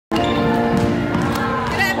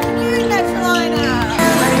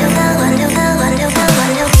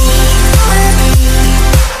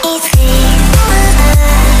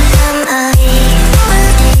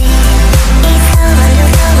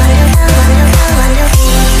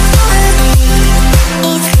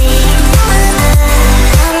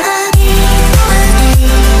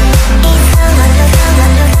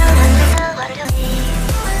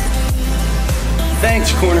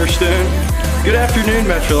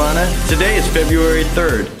Carolina. Today is February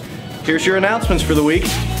 3rd. Here's your announcements for the week.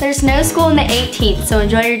 There's no school on the 18th, so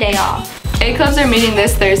enjoy your day off. A clubs are meeting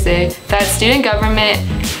this Thursday. That's Student Government,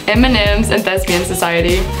 M&Ms, and Thespian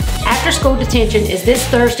Society. After school detention is this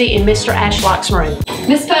Thursday in Mr. Ashlock's room.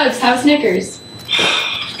 Miss Pokes, how's Snickers?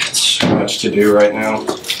 Got so much to do right now.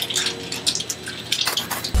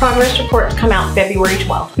 Progress reports come out February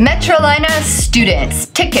 12th. Metrolina students,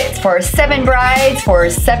 tickets for 7 brides for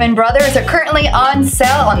 7 brothers are currently on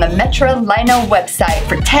sale on the Metrolina website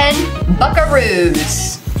for 10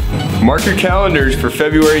 buckaroos. Mark your calendars for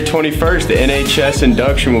February 21st. The NHS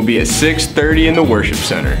induction will be at 6:30 in the Worship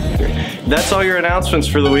Center. That's all your announcements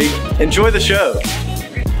for the week. Enjoy the show.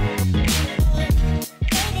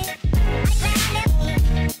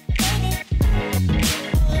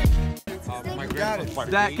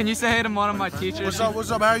 Dad, can you say hey to one of my teachers? What's up,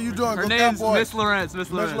 what's up? How you doing? Her Go name's Cowboys. Miss Lawrence.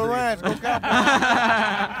 Miss Lawrence. Miss Lawrence, go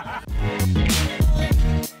Cowboys.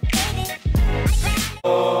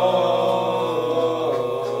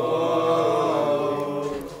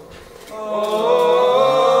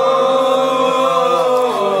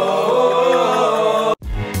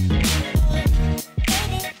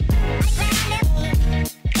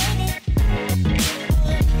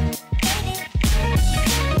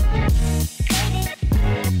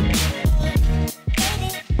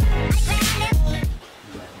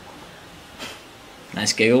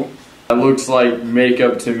 Nice giggle. That looks like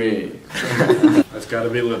makeup to me. That's gotta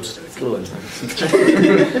be lipstick.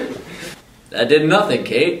 That did nothing,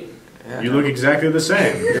 Kate. You look exactly the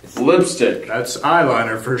same. Lipstick. That's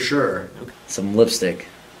eyeliner for sure. Some lipstick.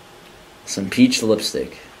 Some peach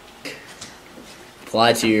lipstick.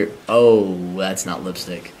 Apply to your... Oh, that's not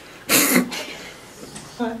lipstick.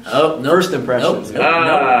 Oh, no. First impressions.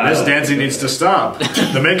 Nope. This dancing needs to stop.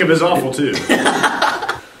 The makeup is awful too.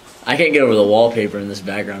 I can't get over the wallpaper in this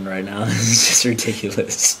background right now. This is just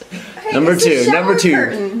ridiculous. Number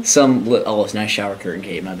two. Some... Oh, it's a nice shower curtain,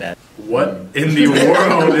 Kate. My bad. What in the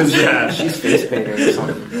world is that? She's face painting or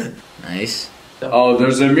something. Nice. Oh,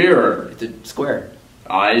 there's a mirror. It's a square.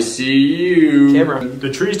 I see you. Camera.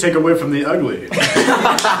 The trees take away from the ugly.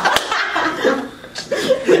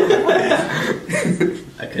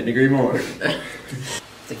 I couldn't agree more.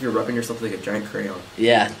 It's like you're rubbing yourself like a giant crayon.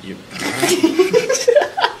 Yeah.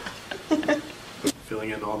 Filling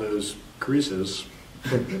in all those creases.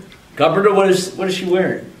 Carpenter, what is she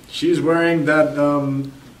wearing? She's wearing that,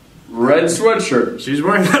 Red sweatshirt. she's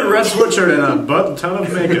wearing that red sweatshirt and a butt ton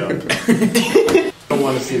of makeup. I don't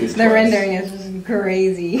want to see this. The rendering is just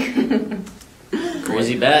crazy.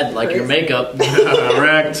 Crazy bad, like your makeup.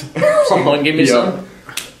 Wrecked. Someone give me some.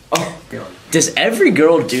 Does every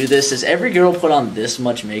girl do this? Does every girl put on this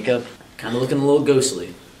much makeup? Kind of looking a little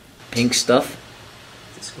ghostly. Pink stuff.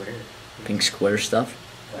 It's a square. Pink square stuff.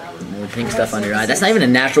 More pink stuff under your eye. That's not even a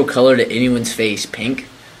natural color to anyone's face. Pink.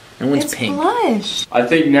 No one's pink. Blush. I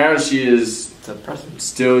think now she is It's a present.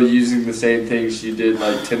 still using the same thing she did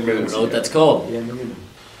like 10 I minutes don't know what ago. that's called. Yeah, no, no.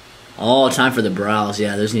 Oh, time for the brows.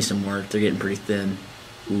 Yeah, those need some work. They're getting pretty thin.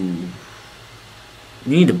 Ooh.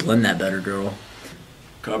 You need to blend that better, girl.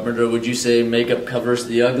 Carpenter, would you say makeup covers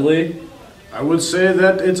the ugly? I would say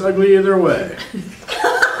that it's ugly either way.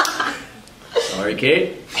 Sorry,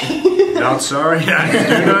 Kate. Not sorry, I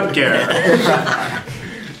do not care.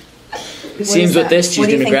 It seems with this, she's What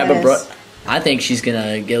do you gonna think grab that a brush. is? I think she's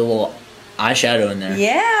gonna get a little eyeshadow in there.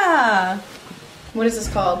 Yeah. What is this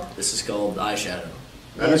called? This is called eyeshadow.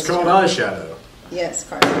 That is called eyeshadow, Yes,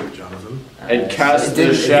 Carson. Jonathan. And cast the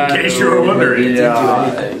In shadow. case you were wondering. over the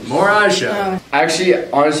eye. More eyeshadow. Actually,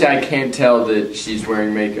 honestly, I can't tell that she's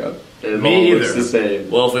wearing makeup. It Me all looks either. the same.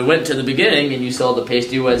 Well, if we went to the beginning and you saw the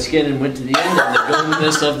pasty white skin and went to the end and the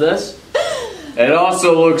goldeness of this, It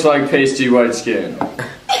also looks like pasty white skin.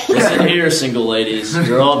 listen here, single ladies,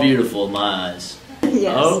 you're all beautiful in my eyes.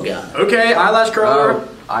 Yes. Oh God. Okay, eyelash curler.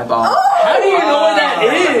 Eyeball. How do you know what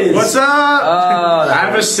that is? What's up? I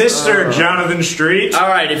have a sister, Jonathan Street. All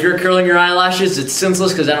right, if you're curling your eyelashes, it's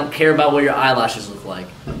senseless because I don't care about what your eyelashes look like.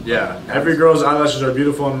 Yeah, every girl's eyelashes are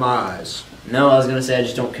beautiful in my eyes. No, I was gonna say I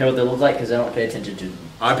just don't care what they look like because I don't pay attention to them.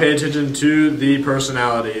 I pay attention to the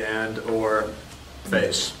personality and or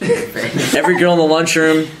face. Every girl in the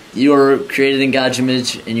lunchroom, you are created in God's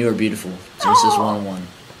image and you are beautiful. Genesis 1:1.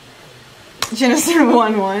 Genesis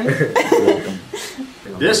 1-1. Welcome.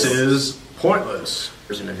 This is pointless.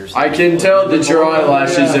 I can tell that your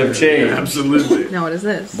eyelashes have changed. Absolutely. Now what is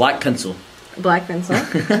this? Black pencil. Black pencil.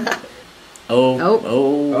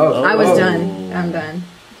 Oh. I was done. I'm done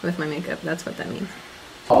with my makeup. That's what that means.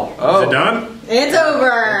 Is it done? It's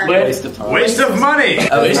over. Waste of time. Waste of money.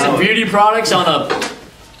 Waste of beauty products on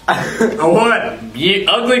a A what? You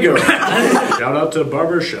ugly girl. Shout out to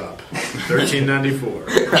Barbershop,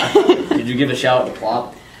 $13.94. Did you give a shout out to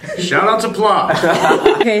Plop? Shout out to Plop.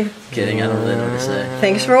 Okay. Kidding, I don't really know what to say.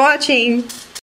 Thanks for watching.